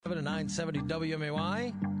and 970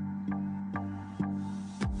 WMAY.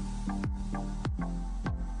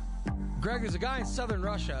 Greg, there's a guy in southern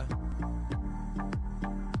Russia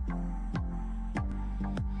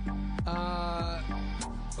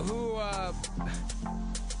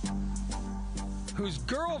whose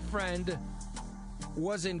girlfriend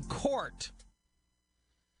was in court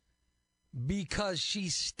because she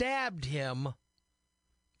stabbed him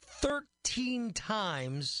 13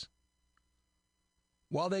 times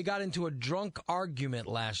while they got into a drunk argument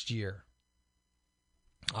last year.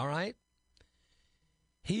 All right?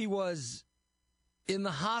 He was in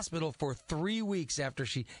the hospital for 3 weeks after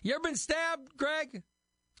she... You ever been stabbed, Greg?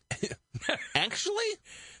 Actually?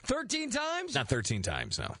 13 times? Not 13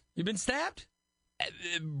 times, no. You been stabbed?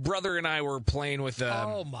 Brother and I were playing with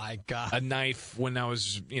oh my God. a knife when I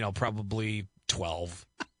was, probably 12.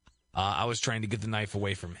 I was trying to get the knife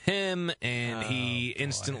away from him, and he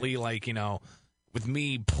instantly, with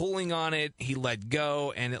me pulling on it, he let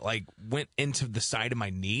go, and it, went into the side of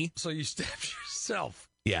my knee. So you stabbed yourself?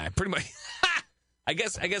 Yeah, pretty much. I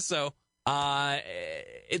guess so.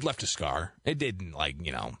 It left a scar. It didn't,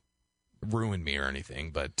 ruin me or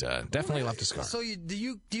anything, but definitely left a scar. So do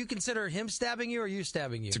you consider him stabbing you or you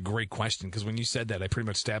stabbing you? It's a great question, because when you said that, I pretty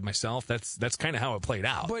much stabbed myself. That's kind of how it played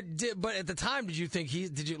out. But at the time, did you think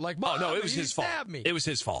Oh, no, it was his fault. Me? It was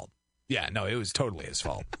his fault. Yeah, no, it was totally his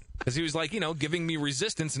fault. Because he was giving me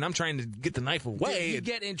resistance, and I'm trying to get the knife away. Did you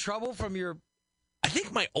get in trouble from your... I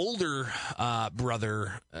think my older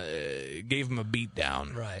brother gave him a beat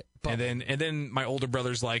down. Right. And then my older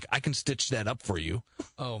brother's like, I can stitch that up for you.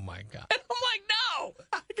 Oh, my God. And I'm like, no!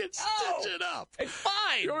 I can stitch it up. It's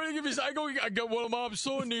fine. You want me to give me... I got one of Mom's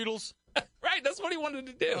sewing needles. Right, that's what he wanted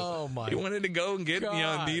to do. Oh, my God. He wanted to go and get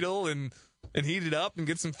a needle and heat it up and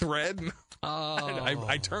get some thread. Oh,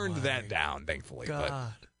 I turned that down, thankfully.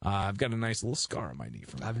 God. But I've got a nice little scar on my knee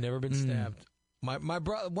from that. I've never been stabbed. My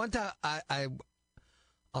brother... One time,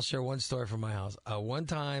 I'll share one story from my house. One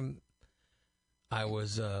time, I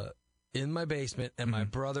was in my basement, and my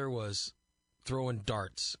brother was throwing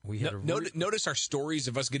darts. We had notice our stories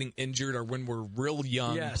of us getting injured are when we're real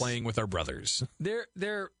young, playing with our brothers.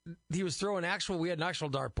 He was throwing we had an actual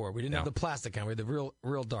dartboard. We didn't have the plastic kind. We had the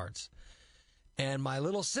real darts. And my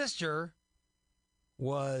little sister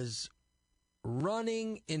was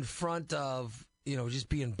running in front of, just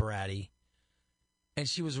being bratty. And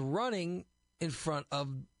she was running in front of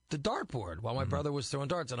the dartboard while my brother was throwing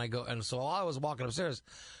darts. And so while I was walking upstairs,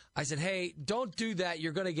 I said, hey, don't do that.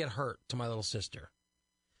 You're going to get hurt, to my little sister.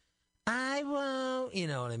 I won't. You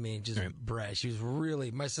know what I mean? Just brat. She was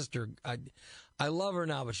really, my sister, I love her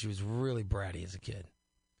now, but she was really bratty as a kid.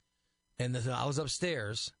 And I was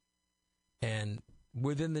upstairs, and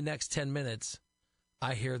within the next 10 minutes,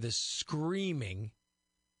 I hear this screaming.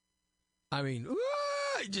 I mean,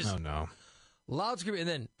 just oh no, loud screaming,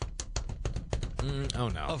 and then oh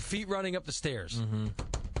no, of feet running up the stairs. Mm-hmm.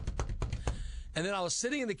 And then I was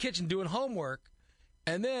sitting in the kitchen doing homework,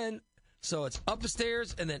 and then so it's up the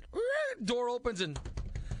stairs, and then door opens and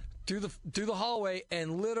through the hallway,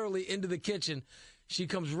 and literally into the kitchen. She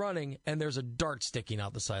comes running, and there's a dart sticking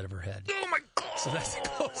out the side of her head. Oh my God! So that's the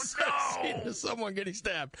closest I've seen to someone getting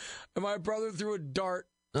stabbed. And my brother threw a dart.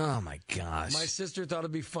 Oh my gosh! My sister thought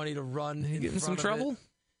it'd be funny to run. Get in some trouble?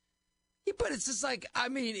 Yeah, but it's just like, I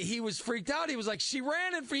mean, he was freaked out. He was like, she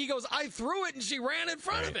ran in front. He goes, I threw it, and she ran in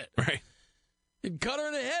front of it. Right. It cut her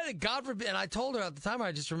in the head, and God forbid. And I told her at the time,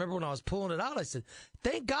 I just remember when I was pulling it out, I said,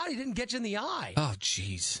 thank God he didn't get you in the eye. Oh,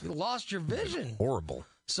 jeez. You lost your vision. Horrible.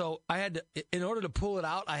 So I had to, in order to pull it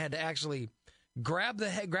out, I had to actually grab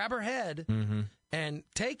her head and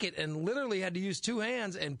take it, and literally had to use two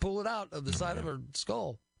hands and pull it out of the side of her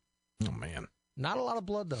skull. Oh, man. Not a lot of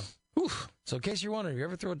blood, though. Oof. So in case you're wondering, if you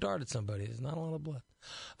ever throw a dart at somebody, there's not a lot of blood.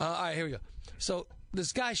 All right, here we go. So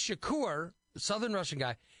this guy, Shakur, Southern Russian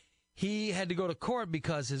guy, he had to go to court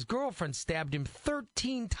because his girlfriend stabbed him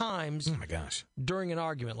 13 times. Oh, my gosh. During an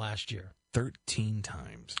argument last year. 13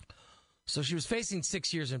 times. So she was facing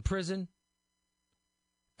 6 years in prison,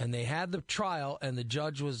 and they had the trial, and the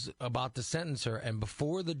judge was about to sentence her, and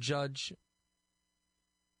before the judge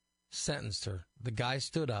sentenced her, the guy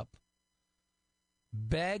stood up,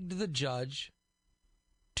 begged the judge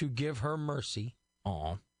to give her mercy.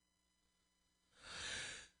 Aw.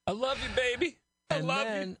 I love you, baby. I love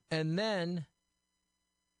you. And then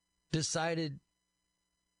decided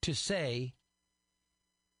to say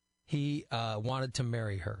he wanted to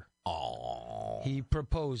marry her. Aww. He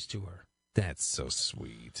proposed to her. That's so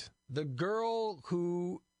sweet. The girl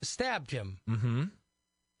who stabbed him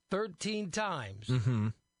 13 times,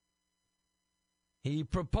 he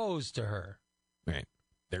proposed to her. Right.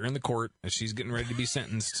 They're in the court as she's getting ready to be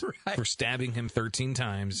sentenced Right. for stabbing him 13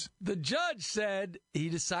 times. The judge said he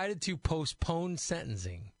decided to postpone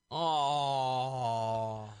sentencing.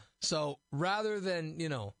 Oh. So rather than,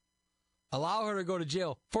 allow her to go to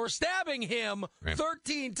jail for stabbing him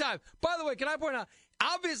 13 times. By the way, can I point out,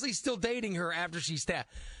 obviously still dating her after she stabbed.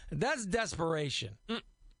 That's desperation.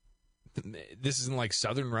 This is in like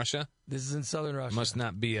southern Russia? This is in southern Russia. Must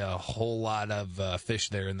not be a whole lot of fish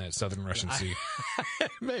there in that southern Russian sea.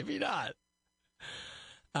 Maybe not.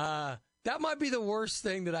 That might be the worst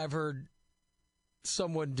thing that I've heard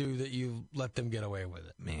someone do that you let them get away with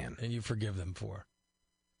it. Man. And you forgive them for.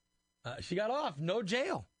 She got off. No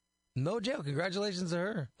jail. No jail. Congratulations to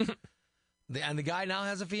her. And the guy now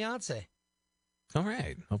has a fiance. All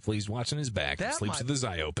right. Hopefully he's watching his back and sleeps with his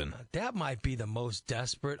eye open. That might be the most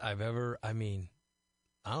desperate I've ever. I don't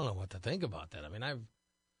know what to think about that.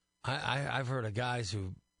 I've heard of guys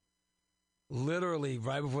who literally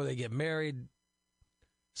right before they get married,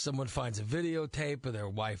 someone finds a videotape of their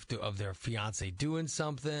wife of their fiance doing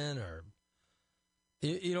something, or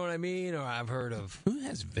you know what I mean. Or I've heard of who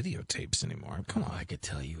has videotapes anymore. Come on, I could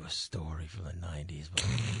tell you a story from the '90s, but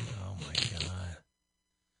oh my god.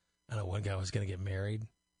 I know one guy was going to get married.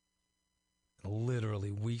 Literally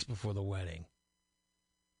weeks before the wedding,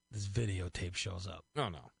 this videotape shows up. Oh,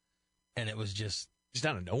 no. And it was just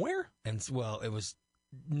out of nowhere? And, well, it was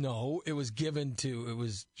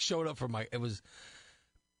showed up for it was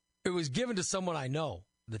given to someone I know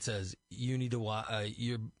that says, you need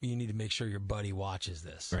to make sure your buddy watches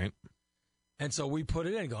this. Right. And so we put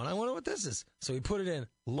it in going, I wonder what this is. So we put it in.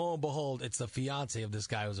 Lo and behold, it's the fiance of this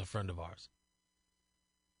guy who's a friend of ours.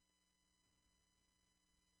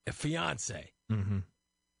 A fiance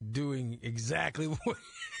doing exactly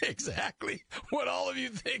what all of you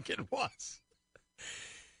think it was.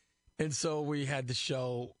 And so we had to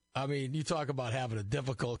show, you talk about having a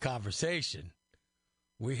difficult conversation.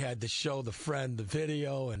 We had to show the friend the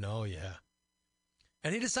video, and oh yeah.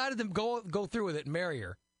 And he decided to go through with it and marry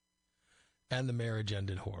her. And the marriage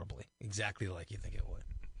ended horribly, exactly like you think it would.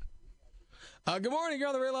 Good morning, you're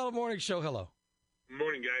on the Ray Lotto Morning Show. Hello. Good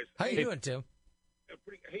morning, guys. How you doing, Tim?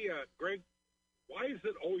 Hey, Greg, why is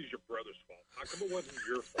it always your brother's fault? How come it wasn't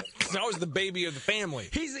your fault? It's always the baby of the family.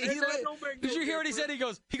 Did you hear what he said? He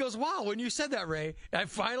goes, wow, when you said that, Ray, I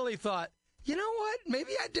finally thought, you know what?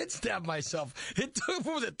 Maybe I did stab myself. It took,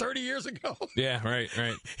 30 years ago? Yeah, right.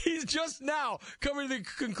 He's just now coming to the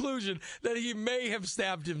conclusion that he may have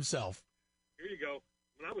stabbed himself. Here you go.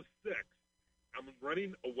 When I was 6, I'm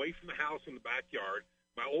running away from the house in the backyard.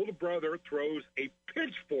 My older brother throws a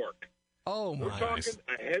pitchfork. Oh, my. We're talking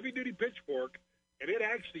a heavy-duty pitchfork, and it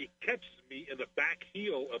actually catches me in the back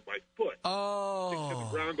heel of my foot. Oh. The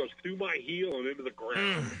ground goes through my heel and into the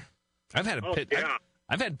ground. I've had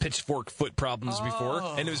I've had pitchfork foot problems before,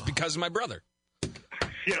 and it was because of my brother.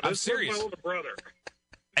 Yeah, I'm serious. My older brother.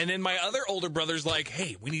 And then my other older brother's like,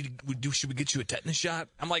 "Hey, should we get you a tetanus shot?"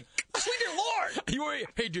 I'm like, "Sweet dear Lord!"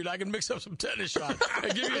 Hey, dude, I can mix up some tetanus shots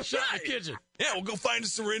and give you a shot in the kitchen. Yeah, we'll go find a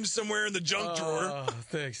syringe somewhere in the junk drawer. Oh,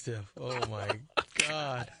 thanks, Tim. Oh my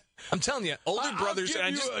God. I'm telling you, older brothers.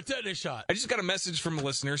 I'll give you a tetanus shot. I just got a message from a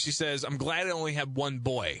listener. She says, "I'm glad I only have one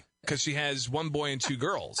boy," because she has one boy and 2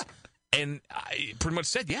 girls. And I pretty much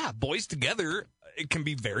said, "Yeah, boys together, it can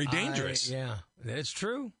be very dangerous." Yeah, it's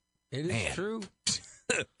true. It is true.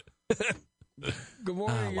 Good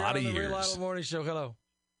morning. A lot of years. years. Ray Lotto Morning Show. Hello.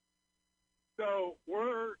 So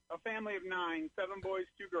we're a family of 9, 7 boys,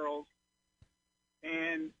 2 girls,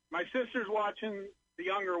 and my sister's watching the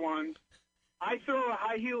younger ones. I throw a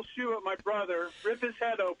high heel shoe at my brother, rip his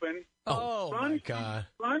head open. Oh my God!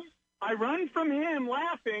 I run from him,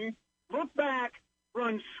 laughing. Look back,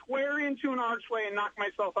 run square into an archway, and knock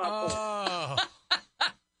myself out. Oh.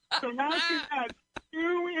 So now she's had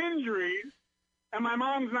 2 injuries, and my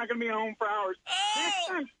mom's not going to be home for hours. Next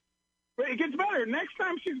time, but it gets better. Next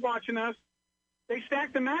time she's watching us, they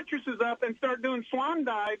stack the mattresses up and start doing swan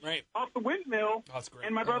dives off the windmill,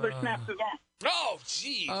 and my brother snaps his arm. Oh,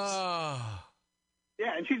 jeez.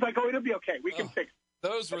 Yeah, and she's like, "Oh, it'll be okay. We can fix it."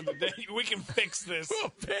 Those were the days. We can fix this. We'll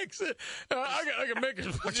fix it. I can make it.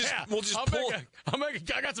 We'll just pull.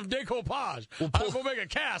 I got some decoupage. We'll make a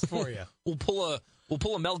cast for you. We'll pull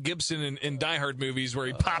a Mel Gibson in Die Hard movies where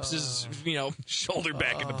he pops his shoulder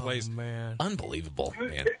back into place. Man, unbelievable,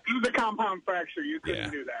 man. It was a compound fracture. You couldn't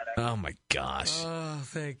do that. Oh my gosh. Oh,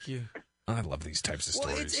 thank you. I love these types of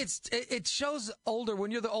stories. It shows older when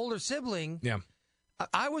you're the older sibling. Yeah.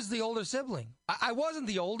 I was the older sibling. I wasn't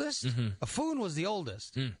the oldest. Foon was the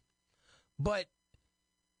oldest. But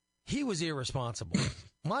he was irresponsible.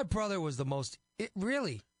 My brother was the most...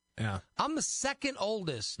 really. Yeah. I'm the second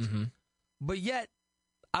oldest. But yet,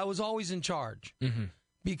 I was always in charge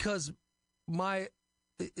because my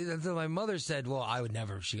mother said, "Well, I would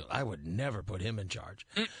never put him in charge."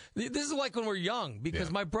 This is like when we're young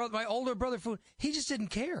because my older brother, he just didn't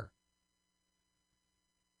care.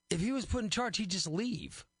 If he was put in charge, he'd just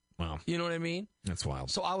leave. Wow. You know what I mean? That's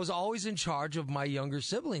wild. So I was always in charge of my younger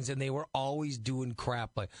siblings, and they were always doing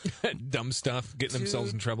crap like dumb stuff, getting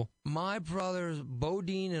themselves in trouble. My brothers,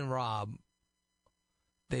 Bodine and Rob,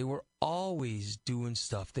 they were always doing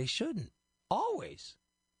stuff they shouldn't. Always.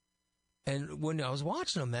 And when I was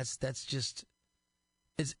watching them, that's just,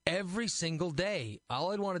 it's every single day.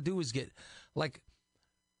 All I'd want to do is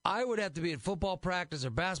I would have to be at football practice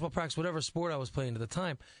or basketball practice, whatever sport I was playing at the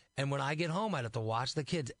time. And when I get home, I'd have to watch the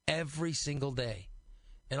kids every single day.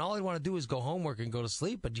 And all I'd want to do is go homework and go to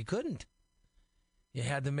sleep, but you couldn't. You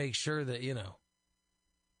had to make sure that,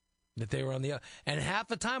 that they were on the... And half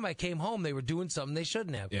the time I came home, they were doing something they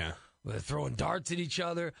shouldn't have. Yeah. They're throwing darts at each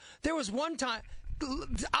other. There was one time,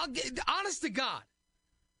 honest to God,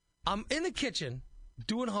 I'm in the kitchen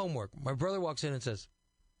doing homework. My brother walks in and says,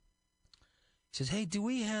 "Hey, do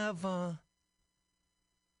we have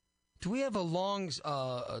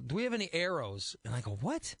any arrows?" And I go,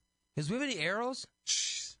 "What?" He goes, "Do we have any arrows?"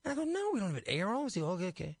 And I go, "No, we don't have arrows." He goes,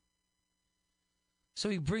 "Okay." So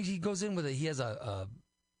he goes in with he has a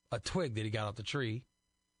twig that he got off the tree.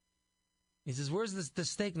 He says, "Where's the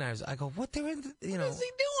steak knives?" I go, "What? They're in the, What is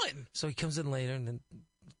he doing?" So he comes in later, and then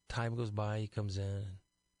time goes by. He comes in, and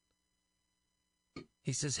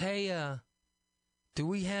he says, "Hey, do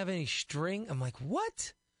we have any string?" I'm like,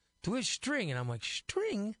 "What? Do we have string?" And I'm like,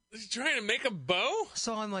 "String?" Is he trying to make a bow?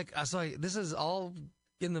 So I'm like, this is all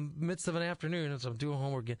in the midst of an afternoon, so I'm doing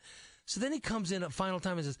homework again. So then he comes in at final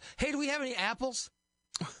time and says, "Hey, do we have any apples?"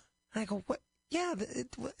 And I go, "What? Yeah,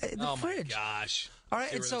 the fridge." My gosh! All right,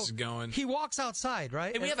 and where so this is going. he walks outside,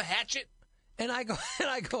 right? Hey, we have a hatchet. And I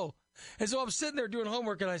go, and so I'm sitting there doing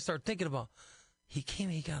homework, and I start thinking about, he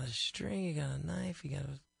got a string, he got a knife,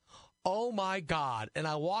 oh my God. And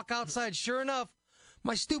I walk outside, sure enough,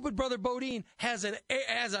 my stupid brother Bodine has an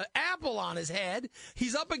apple on his head.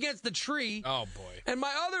 He's up against the tree. Oh, boy. And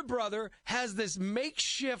my other brother has this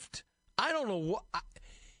makeshift, I don't know what,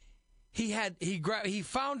 he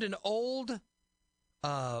found an old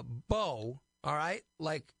bow, all right,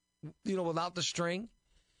 without the string.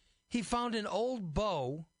 He found an old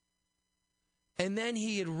bow, and then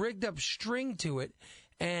he had rigged up string to it,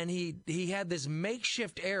 and he had this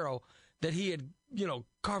makeshift arrow that he had,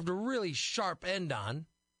 carved a really sharp end on,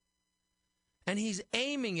 and he's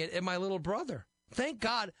aiming it at my little brother. Thank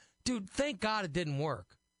God it didn't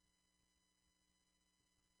work.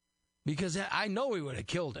 Because I know he would have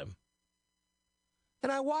killed him.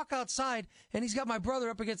 And I walk outside, and he's got my brother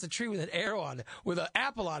up against a tree with an arrow on it, with an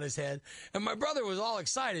apple on his head. And my brother was all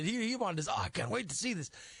excited. He wanted to, I can't wait to see this.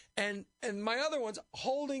 And my other one's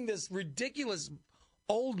holding this ridiculous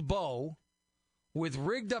old bow with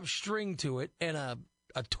rigged up string to it and a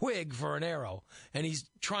twig for an arrow. And he's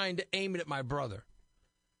trying to aim it at my brother.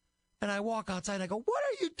 And I walk outside, and I go, "What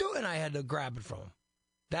are you doing?" I had to grab it from him.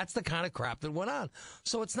 That's the kind of crap that went on.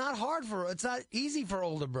 So it's not easy for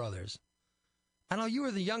older brothers. I know you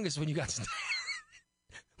were the youngest when you got stabbed.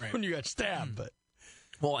 Right. When you got stabbed, but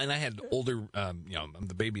well, and I had older. I'm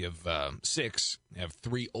the baby of 6. I have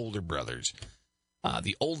 3 older brothers.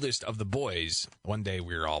 The oldest of the boys. One day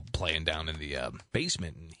we were all playing down in the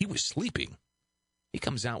basement, and he was sleeping. He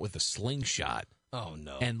comes out with a slingshot. Oh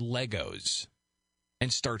no! And Legos,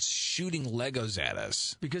 and starts shooting Legos at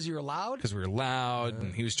us because you were loud. Because we were loud,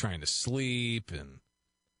 and he was trying to sleep, and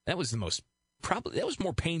that was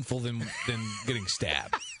more painful than getting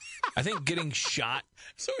stabbed. I think getting shot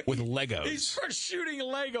with Legos. He starts shooting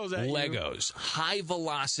Legos at you. Legos. High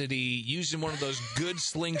velocity, using one of those good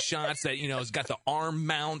slingshots that, has got the arm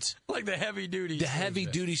mount. Like the heavy-duty. The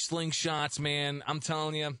heavy-duty slingshots, man. I'm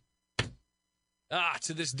telling you.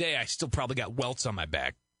 To this day, I still probably got welts on my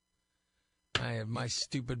back. I have my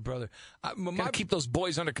stupid brother. Gotta keep those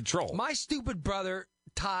boys under control. My stupid brother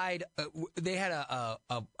tied. They had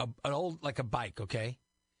an old, like a bike, okay,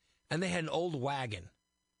 and they had an old wagon.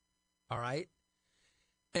 All right,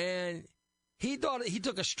 and he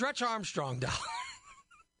took a Stretch Armstrong doll.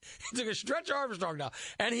 He took a Stretch Armstrong doll,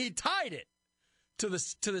 and he tied it to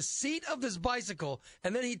the seat of this bicycle,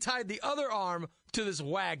 and then he tied the other arm to this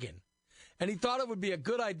wagon, and he thought it would be a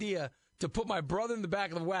good idea to put my brother in the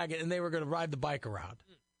back of the wagon, and they were going to ride the bike around.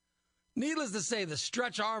 Needless to say, the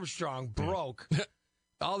Stretch Armstrong broke.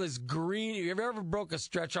 All this green. If you ever broke a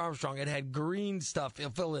Stretch Armstrong, it had green stuff.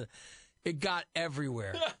 It got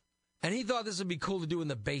everywhere. And he thought this would be cool to do in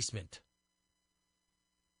the basement.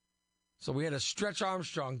 So we had a Stretch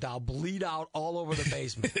Armstrong doll bleed out all over the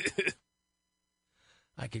basement.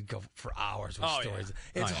 I could go for hours with stories.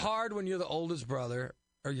 Yeah. It's hard when you're the oldest brother,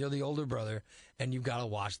 or you're the older brother, and you've got to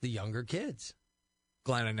watch the younger kids.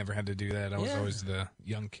 Glad I never had to do that. I was always the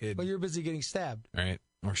young kid. Well, you're busy getting stabbed. Right.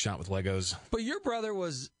 Or shot with Legos. But your brother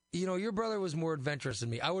was, more adventurous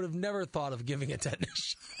than me. I would have never thought of giving a tetanus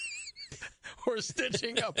shot or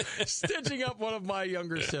stitching up one of my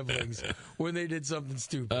younger siblings when they did something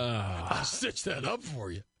stupid. I'll stitch that up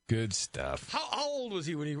for you. Good stuff. How old was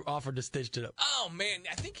he when he offered to stitch it up? Oh, man.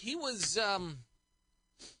 I think he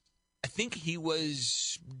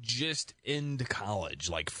was just into college,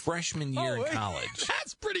 like freshman year in college.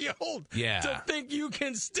 That's pretty old. Yeah. To think you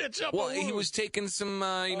can stitch up a wound. He was taking some,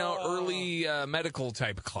 early medical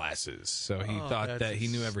type classes. So he thought that he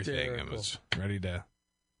knew everything and was ready to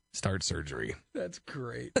start surgery. That's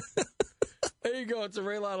great. There you go. It's a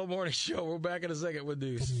Ray Lotto Morning Show. We're back in a second with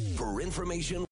news. For information